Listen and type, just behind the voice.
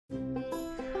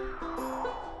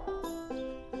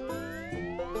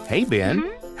Hey, Ben,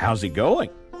 how's it going?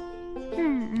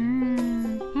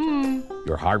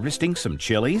 You're harvesting some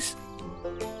chilies?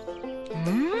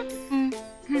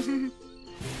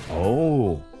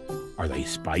 Oh, are they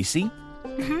spicy?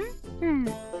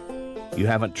 You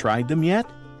haven't tried them yet?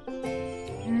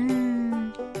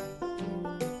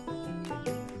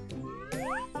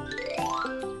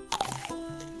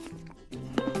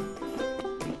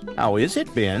 How is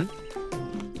it, Ben?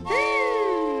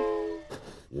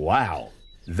 Wow,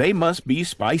 they must be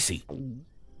spicy.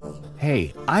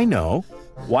 Hey, I know.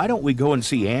 Why don't we go and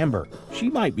see Amber? She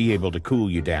might be able to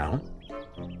cool you down.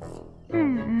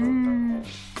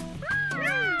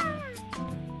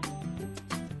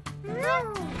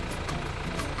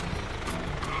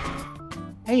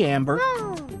 Hey, Amber.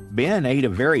 Ben ate a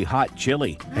very hot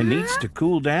chili and needs to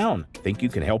cool down. Think you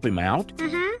can help him out?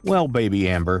 Well, baby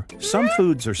Amber, some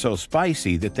foods are so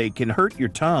spicy that they can hurt your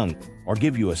tongue or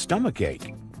give you a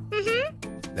stomachache.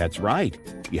 That's right.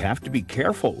 You have to be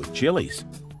careful with chilies.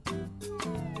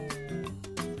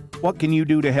 What can you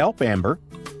do to help, Amber?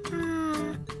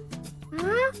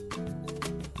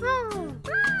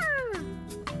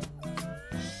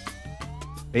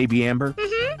 Baby Amber,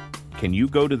 can you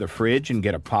go to the fridge and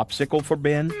get a popsicle for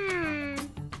Ben?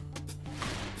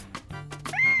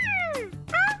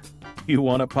 You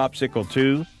want a popsicle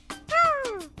too?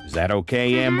 Is that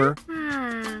okay, Amber?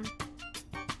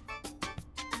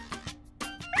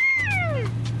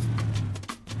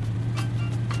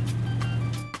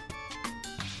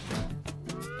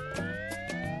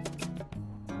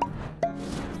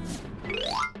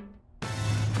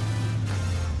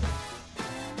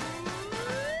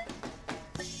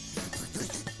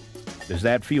 Does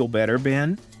that feel better,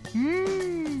 Ben?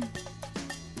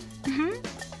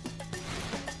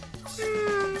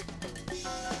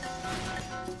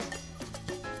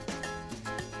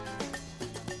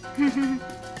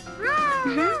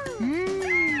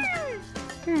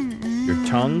 Your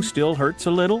tongue still hurts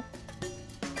a little?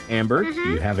 Amber,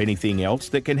 do you have anything else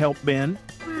that can help Ben?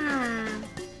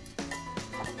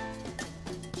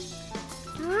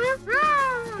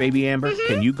 Baby Amber,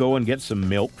 can you go and get some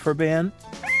milk for Ben?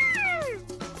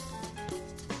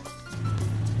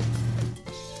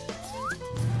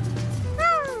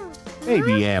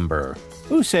 Baby Amber,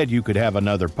 who said you could have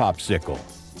another popsicle?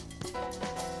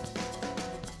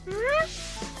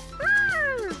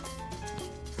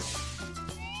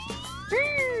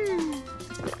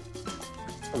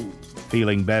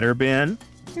 Feeling better, Ben?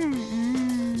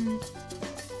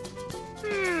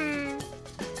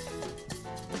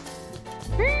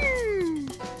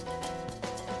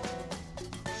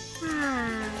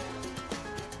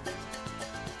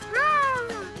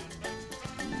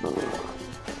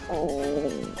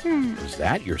 Is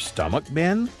that your stomach,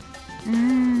 Ben?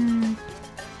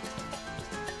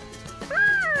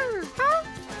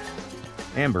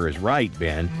 Amber is right,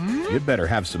 Ben. You'd better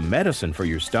have some medicine for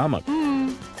your stomach.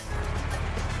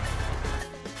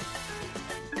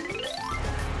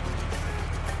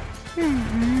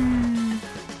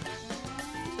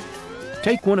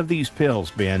 Take one of these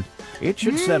pills, Ben. It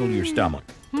should settle your stomach.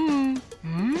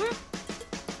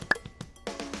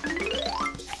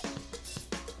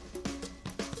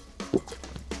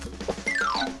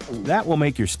 That will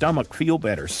make your stomach feel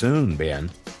better soon, Ben.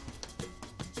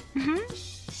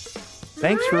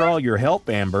 Thanks for all your help,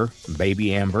 Amber,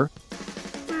 baby Amber.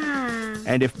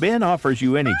 And if Ben offers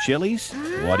you any chilies,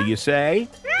 what do you say?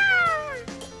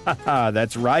 Haha,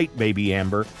 that's right, baby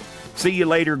Amber. See you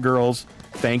later, girls.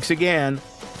 Thanks again.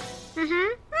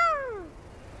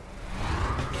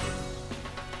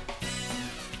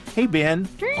 Hey, Ben.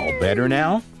 All better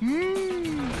now?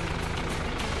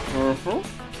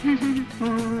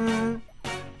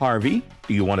 Harvey,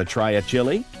 do you want to try a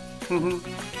chili?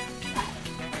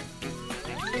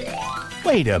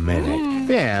 Wait a minute.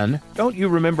 Ben, don't you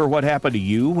remember what happened to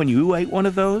you when you ate one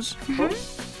of those?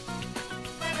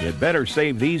 You'd better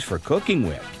save these for cooking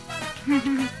with.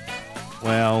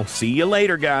 Well, see you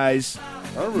later, guys.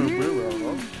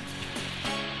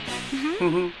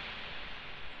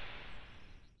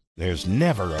 There's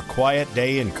never a quiet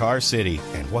day in Car City.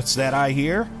 And what's that I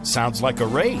hear? Sounds like a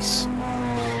race.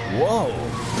 Whoa,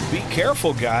 be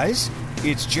careful, guys.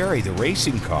 It's Jerry the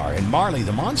racing car and Marley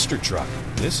the monster truck.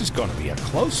 This is going to be a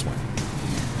close one.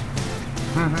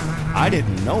 I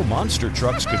didn't know monster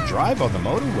trucks could drive on the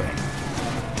motorway.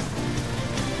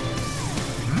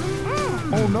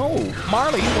 Oh no,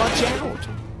 Marley, watch out.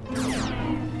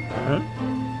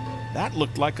 That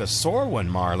looked like a sore one,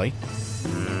 Marley.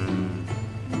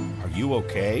 Are you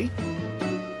okay?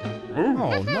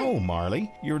 Oh no,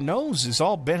 Marley, your nose is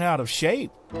all bent out of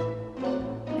shape.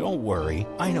 Don't worry,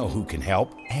 I know who can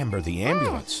help. Amber the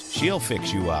ambulance. She'll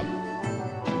fix you up.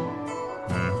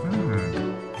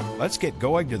 Let's get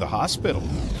going to the hospital.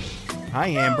 Hi,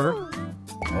 Amber.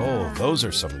 Oh, those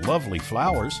are some lovely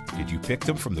flowers. Did you pick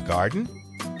them from the garden?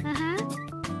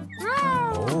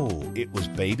 Oh, it was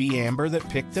baby Amber that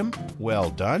picked them? Well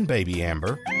done, baby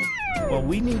Amber. Well,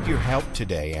 we need your help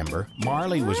today, Amber.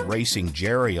 Marley was racing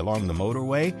Jerry along the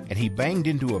motorway, and he banged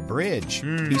into a bridge.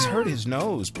 He's hurt his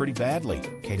nose pretty badly.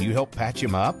 Can you help patch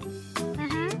him up?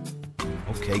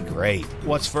 Okay, great.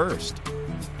 What's first?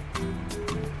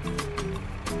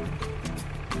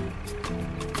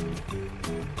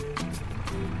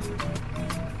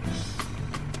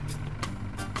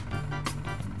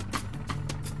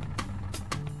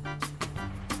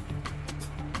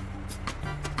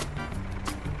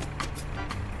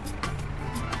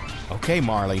 Okay,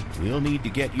 Marley, we'll need to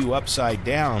get you upside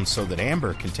down so that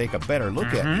Amber can take a better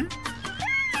look at you.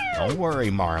 Don't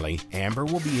worry, Marley. Amber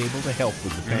will be able to help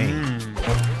with the pain.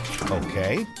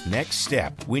 Okay, next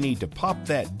step. We need to pop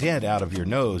that dent out of your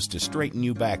nose to straighten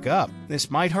you back up. This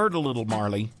might hurt a little,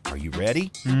 Marley. Are you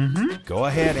ready? Go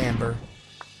ahead, Amber.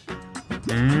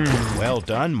 Well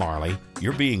done, Marley.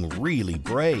 You're being really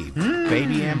brave.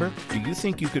 Baby Amber, do you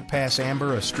think you could pass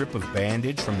Amber a strip of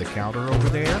bandage from the counter over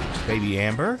there? Baby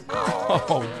Amber?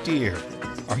 Oh, dear.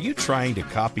 Are you trying to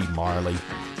copy Marley?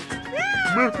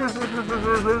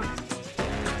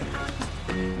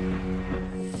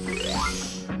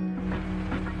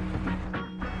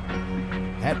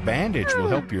 That bandage will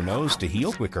help your nose to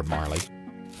heal quicker, Marley.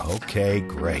 Okay,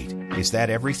 great. Is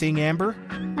that everything, Amber?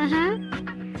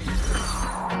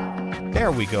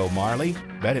 There we go, Marley.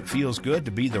 Bet it feels good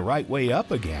to be the right way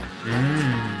up again.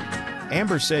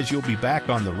 Amber says you'll be back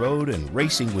on the road and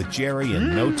racing with Jerry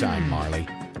in no time, Marley.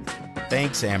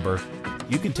 Thanks, Amber.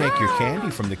 You can take your candy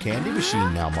from the candy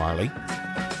machine now, Marley.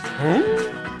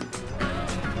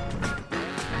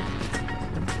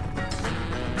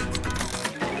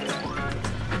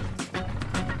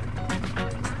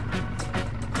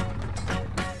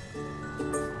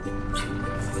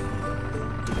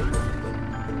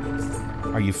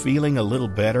 Are you feeling a little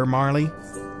better, Marley?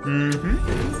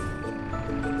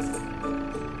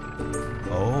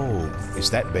 Oh, is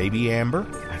that baby Amber?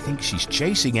 I think she's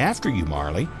chasing after you,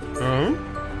 Marley.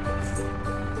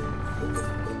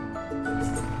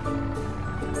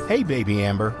 Hey, baby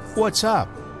Amber, what's up?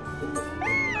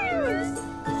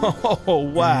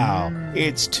 Oh, wow.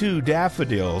 It's 2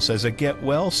 daffodils as a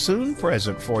get-well-soon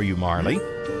present for you, Marley.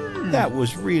 That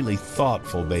was really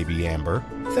thoughtful, baby Amber.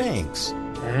 Thanks.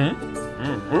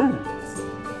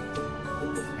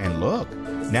 And look,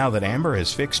 now that Amber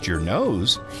has fixed your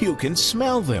nose, you can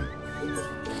smell them.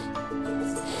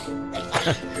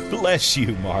 Bless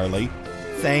you, Marley.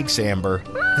 Thanks, Amber.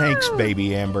 Thanks,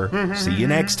 baby Amber. See you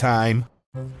next time.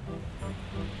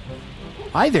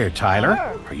 Hi there,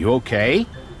 Tyler. Are you okay?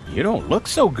 You don't look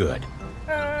so good.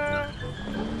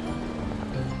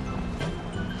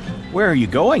 Where are you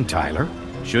going, Tyler?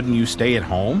 Shouldn't you stay at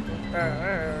home?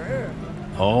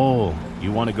 Oh,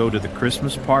 you want to go to the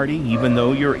Christmas party even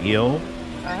though you're ill?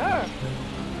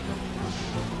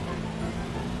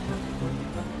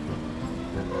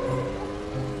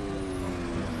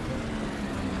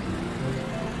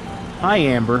 Hi,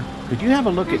 Amber. Could you have a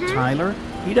look at Tyler?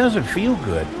 He doesn't feel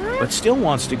good, but still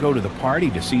wants to go to the party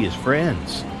to see his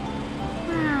friends.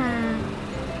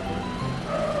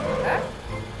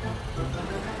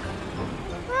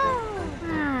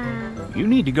 You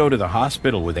need to go to the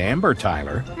hospital with Amber,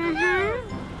 Tyler.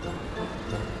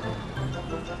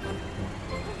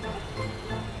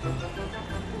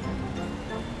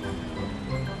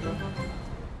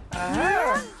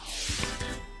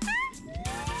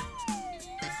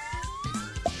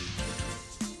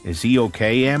 Is he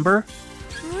okay, Amber?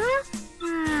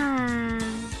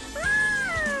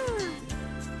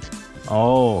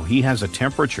 Oh, he has a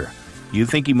temperature. You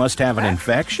think he must have an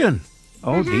infection?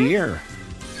 Oh, dear.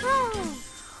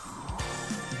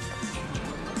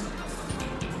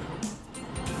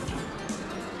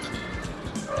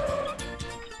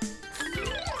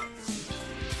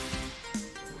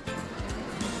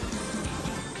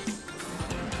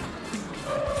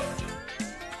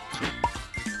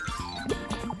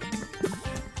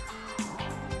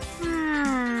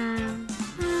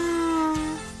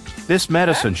 This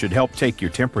medicine should help take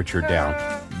your temperature down,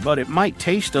 but it might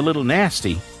taste a little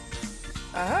nasty.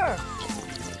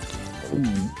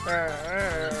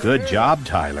 Good job,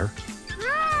 Tyler.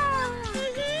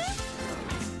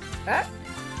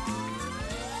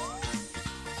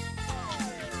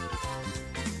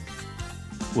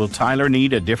 Will Tyler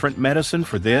need a different medicine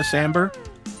for this, Amber?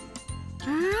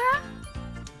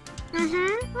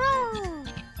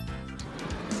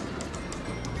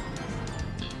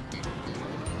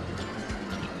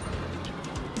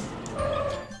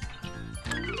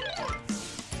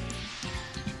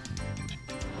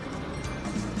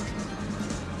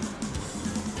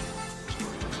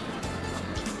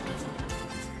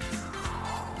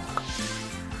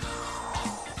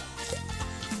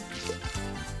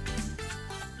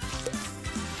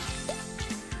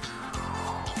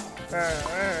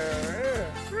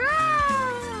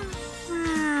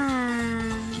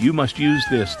 You must use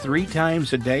this 3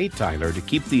 times a day, Tyler, to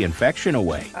keep the infection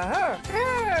away.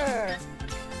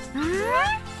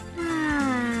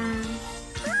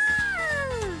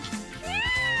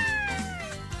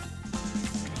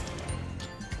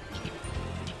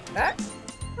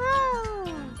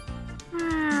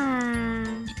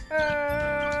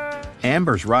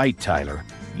 Amber's right, Tyler.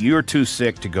 You're too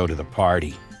sick to go to the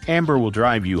party. Amber will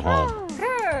drive you home.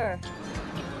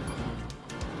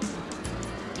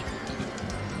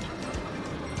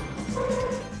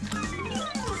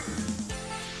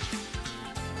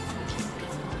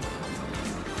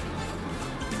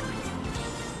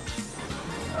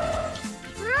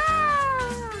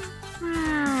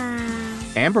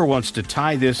 Amber wants to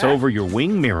tie this over your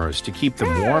wing mirrors to keep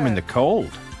them warm in the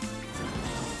cold.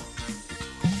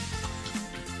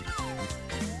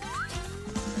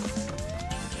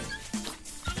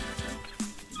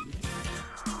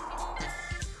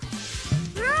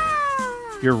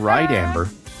 You're right, Amber.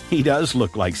 He does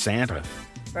look like Santa.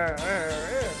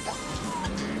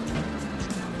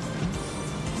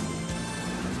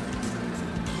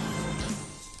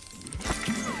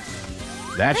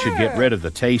 That should get rid of the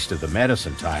taste of the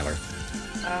medicine, Tyler.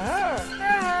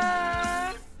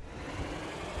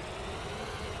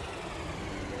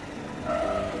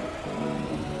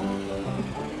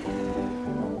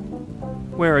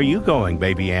 Where are you going,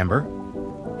 baby Amber?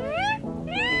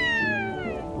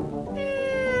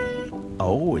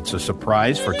 Oh, it's a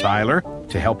surprise for Tyler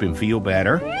to help him feel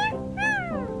better.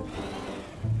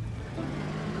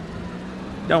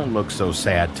 Don't look so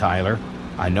sad, Tyler.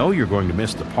 I know you're going to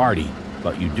miss the party,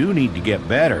 but you do need to get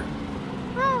better.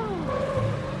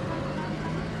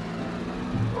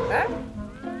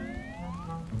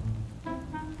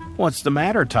 What's the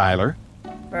matter, Tyler?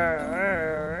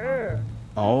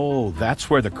 Oh, that's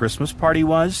where the Christmas party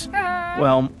was?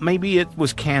 Well, maybe it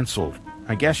was canceled.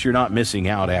 I guess you're not missing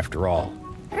out after all.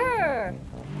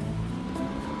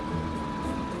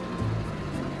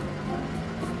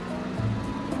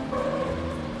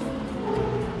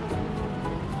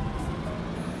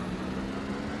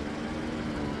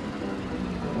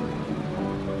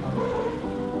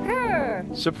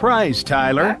 Surprise,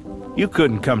 Tyler. You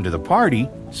couldn't come to the party,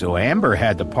 so Amber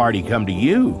had the party come to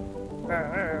you.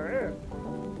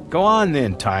 Go on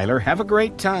then, Tyler. Have a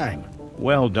great time.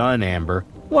 Well done, Amber.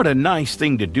 What a nice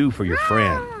thing to do for your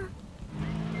friend.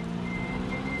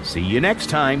 See you next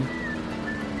time.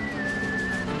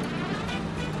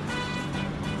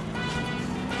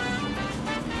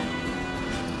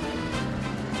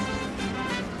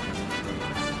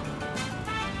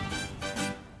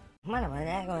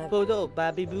 Photo,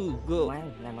 baby boo, go.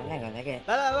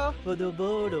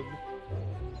 Photo.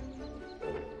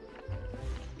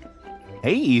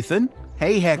 Hey, Ethan.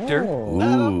 Hey, Hector.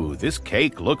 Ooh, this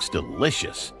cake looks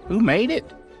delicious. Who made it?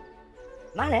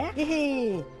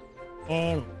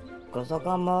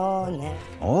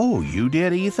 Oh, you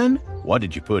did, Ethan? What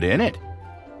did you put in it?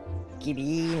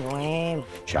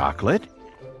 Chocolate?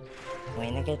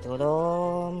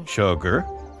 Sugar?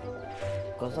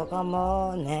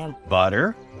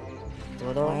 Butter?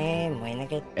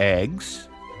 Eggs?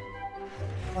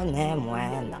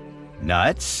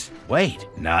 Nuts? Wait,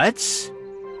 nuts?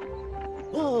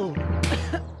 Oh.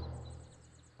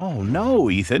 Oh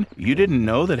no, Ethan. You didn't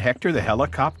know that Hector the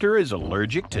helicopter is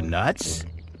allergic to nuts?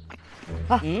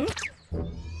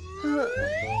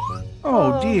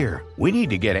 Oh dear. We need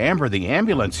to get Amber the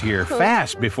ambulance here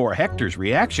fast before Hector's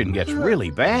reaction gets really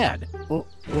bad.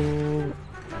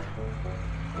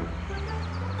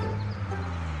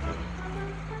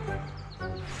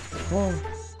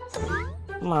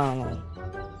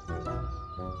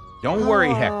 Don't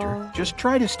worry, Hector. Just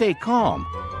try to stay calm.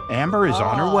 Amber is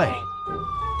on her way.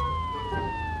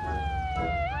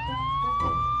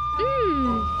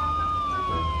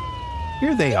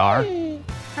 Here they are.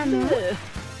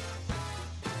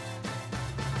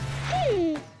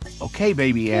 Okay,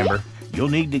 baby Amber. You'll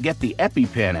need to get the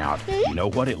EpiPen out. You know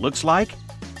what it looks like?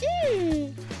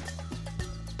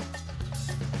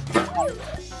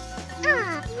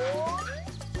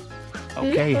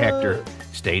 Okay, Hector.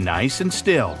 Stay nice and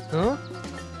still.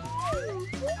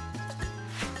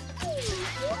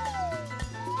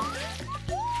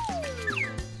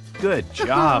 Good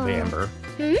job, Amber.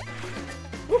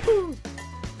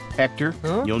 Hector,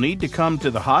 you'll need to come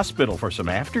to the hospital for some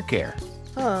aftercare.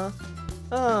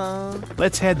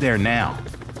 Let's head there now.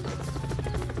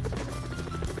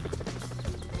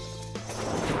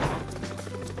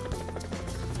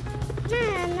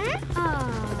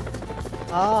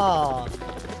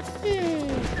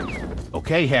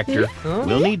 Okay, Hector. Huh?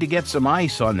 We'll need to get some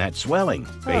ice on that swelling.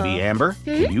 Baby Amber,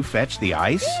 can you fetch the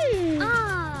ice?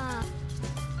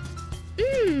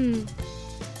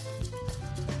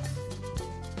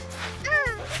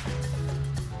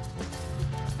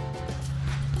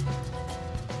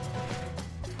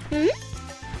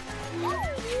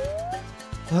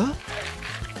 Huh?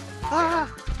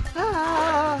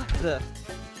 The.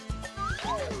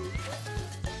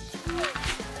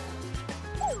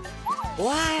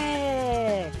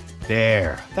 Why?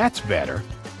 There, that's better.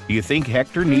 Do you think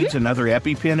Hector needs another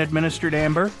EpiPen administered,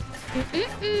 Amber?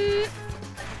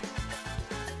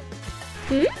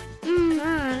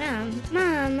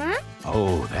 Mama.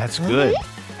 Oh, that's good.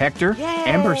 Hector, Yay!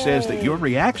 Amber says that your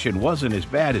reaction wasn't as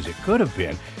bad as it could have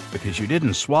been because you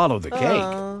didn't swallow the cake.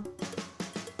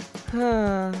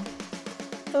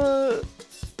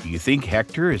 Do you think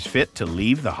Hector is fit to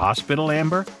leave the hospital,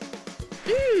 Amber?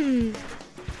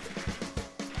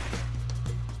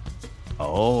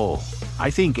 Oh,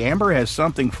 I think Amber has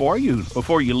something for you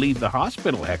before you leave the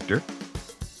hospital, Hector.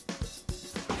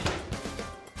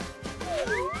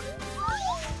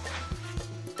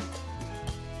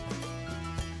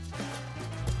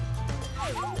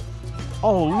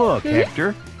 Oh, look,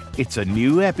 Hector. It's a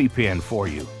new EpiPen for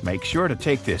you. Make sure to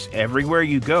take this everywhere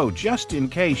you go, just in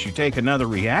case you take another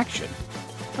reaction.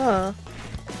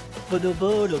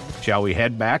 Shall we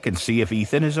head back and see if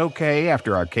Ethan is okay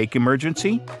after our cake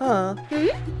emergency?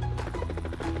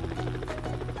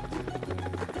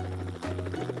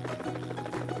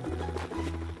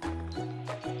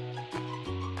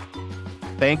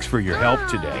 Thanks for your help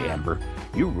today, Amber.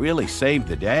 You really saved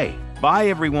the day. Bye,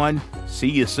 everyone. See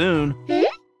you soon.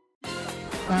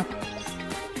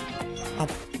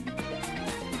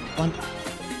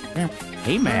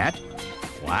 Hey, Matt.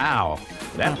 Wow,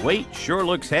 that weight sure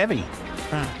looks heavy.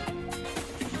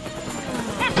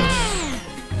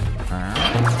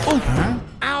 Oh,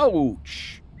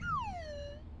 ouch!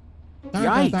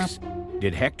 Yikes!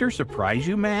 Did Hector surprise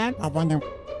you, Matt? Don't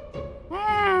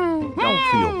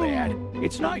feel bad.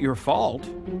 It's not your fault.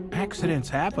 Accidents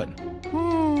happen.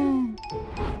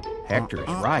 Hector is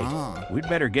right. We'd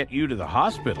better get you to the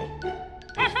hospital.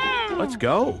 Let's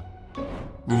go.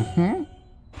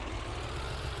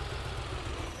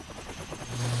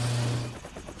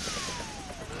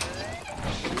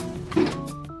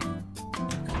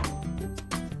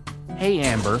 Hey,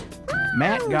 Amber.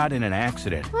 Matt got in an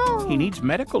accident. He needs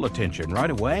medical attention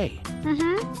right away.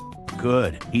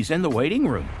 Good. He's in the waiting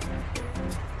room.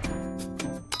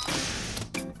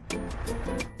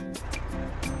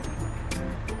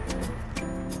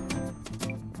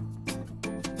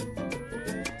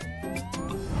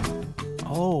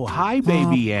 Oh, hi,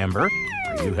 baby Amber.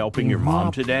 Are you helping your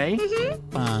mom today?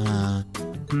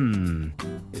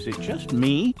 Is it just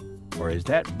me? Or is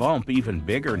that bump even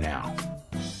bigger now?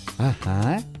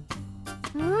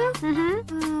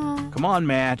 Come on,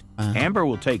 Matt. Amber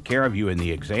will take care of you in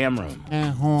the exam room.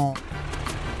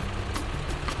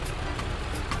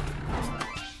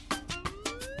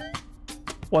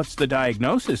 What's the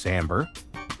diagnosis, Amber?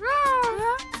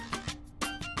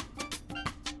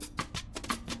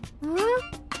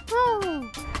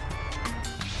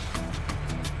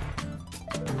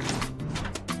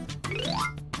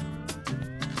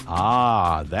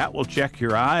 Ah, that will check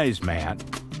your eyes, Matt.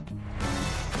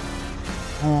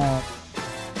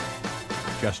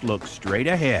 Just look straight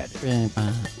ahead.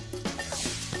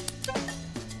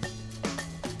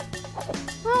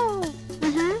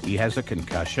 He has a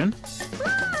concussion?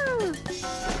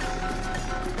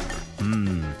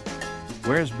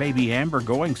 Where's baby Amber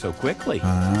going so quickly?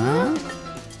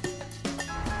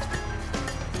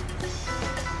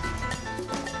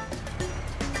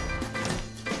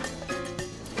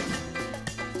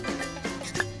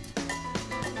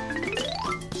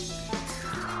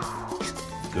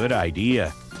 Good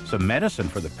idea. Some medicine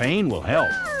for the pain will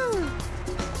help.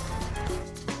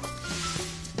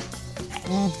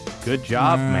 Good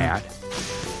job, Matt.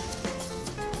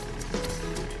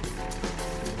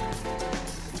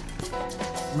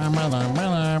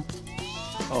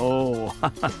 Oh,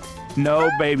 no,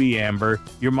 baby Amber.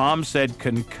 Your mom said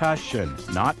concussion,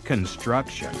 not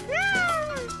construction.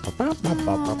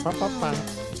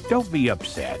 Don't be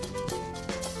upset.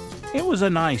 It was a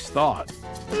nice thought.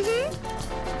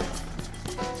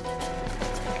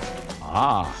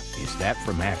 Ah, is that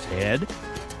for Matt's head?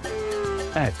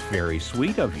 That's very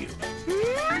sweet of you.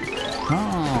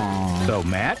 So,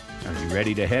 Matt, are you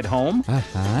ready to head home?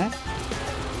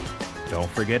 Don't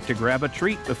forget to grab a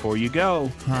treat before you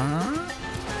go.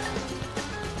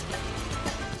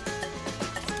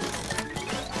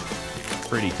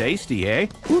 Pretty tasty, eh?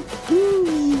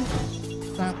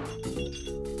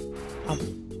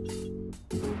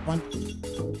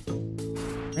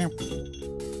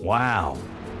 Wow,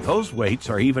 those weights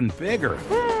are even bigger.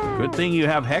 Good thing you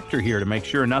have Hector here to make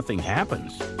sure nothing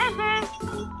happens.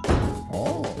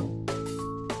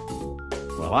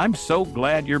 Well, I'm so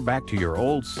glad you're back to your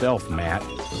old self, Matt.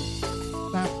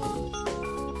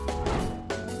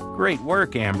 Great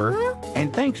work, Amber.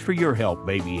 And thanks for your help,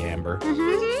 baby Amber.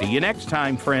 See you next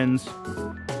time, friends.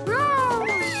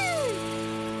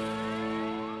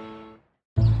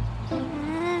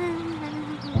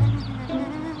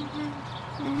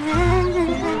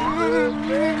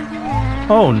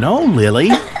 Oh no, Lily.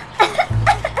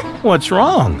 What's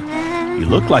wrong? You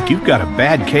look like you've got a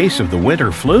bad case of the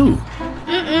winter flu.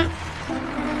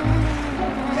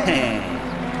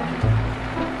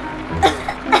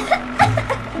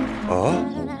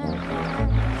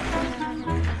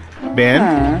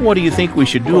 Ben, what do you think we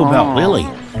should do about Lily?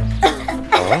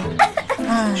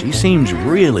 She seems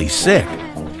really sick.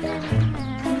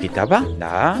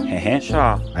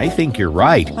 I think you're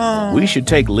right. We should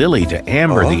take Lily to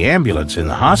Amber the ambulance in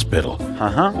the hospital.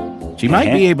 She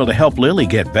might be able to help Lily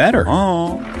get better.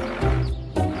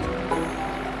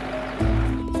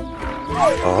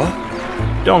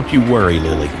 Don't you worry,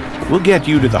 Lily. We'll get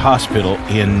you to the hospital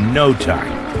in no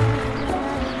time.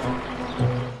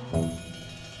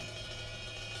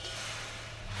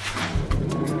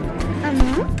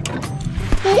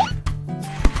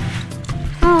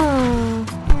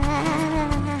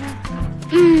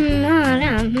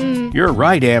 You're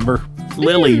right, Amber.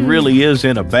 Lily really is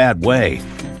in a bad way.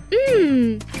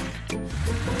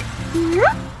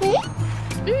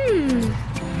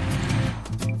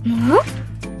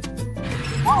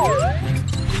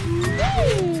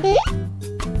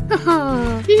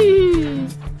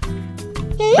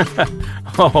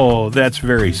 Oh, that's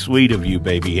very sweet of you,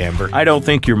 baby Amber. I don't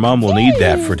think your mom will need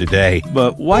that for today,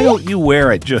 but why don't you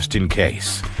wear it just in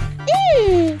case?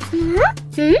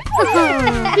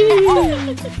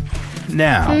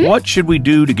 Now, what should we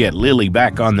do to get Lily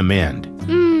back on the mend?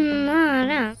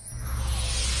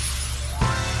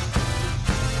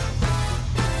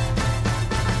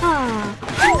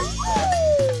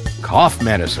 Cough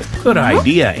medicine. Good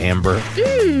idea, Amber.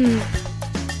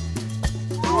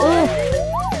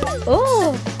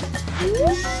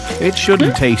 It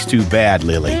shouldn't taste too bad,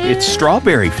 Lily. It's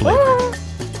strawberry flavored.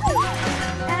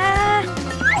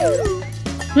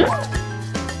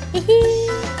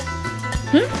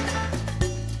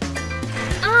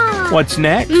 What's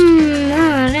next?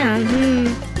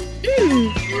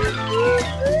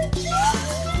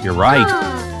 You're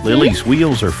right. Lily's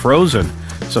wheels are frozen.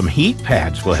 Some heat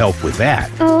pads will help with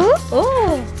that.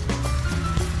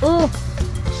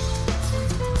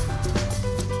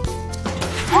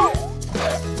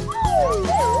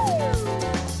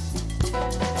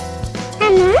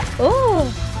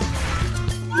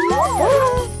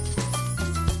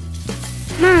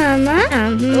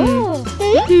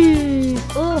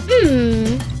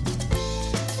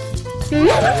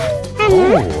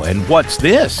 Oh, and what's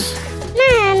this?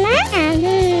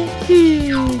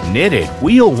 Knitted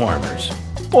wheel warmers.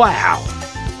 Wow.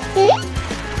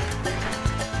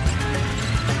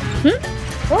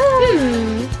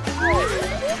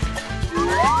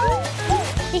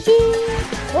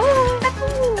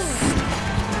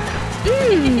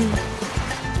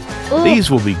 These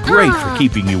will be great for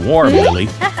keeping you warm, Lily,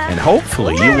 and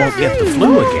hopefully you won't get the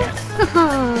flu again.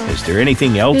 Is there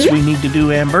anything else we need to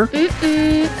do, Amber?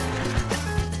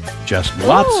 Just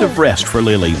lots of rest for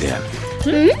Lily then.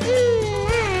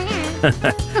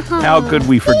 How could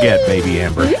we forget, baby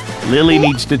Amber? Lily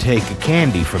needs to take a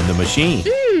candy from the machine.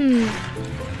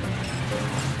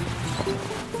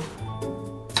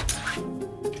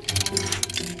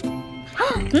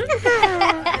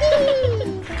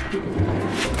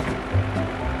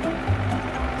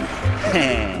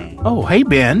 Oh, hey,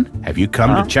 Ben. Have you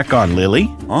come to check on Lily?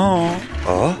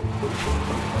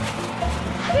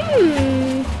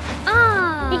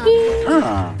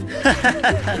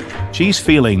 She's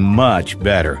feeling much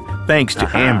better, thanks to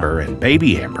Amber and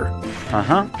baby Amber.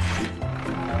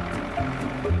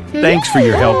 Thanks for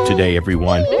your help today,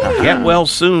 everyone. Get well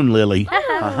soon, Lily.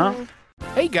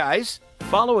 Hey, guys.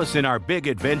 Follow us in our big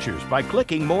adventures by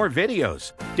clicking more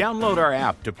videos. Download our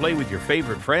app to play with your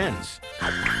favorite friends.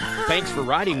 Thanks for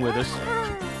riding with us.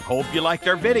 Hope you liked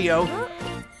our video.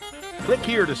 Click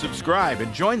here to subscribe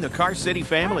and join the Car City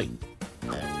family.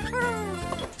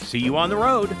 See you on the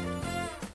road.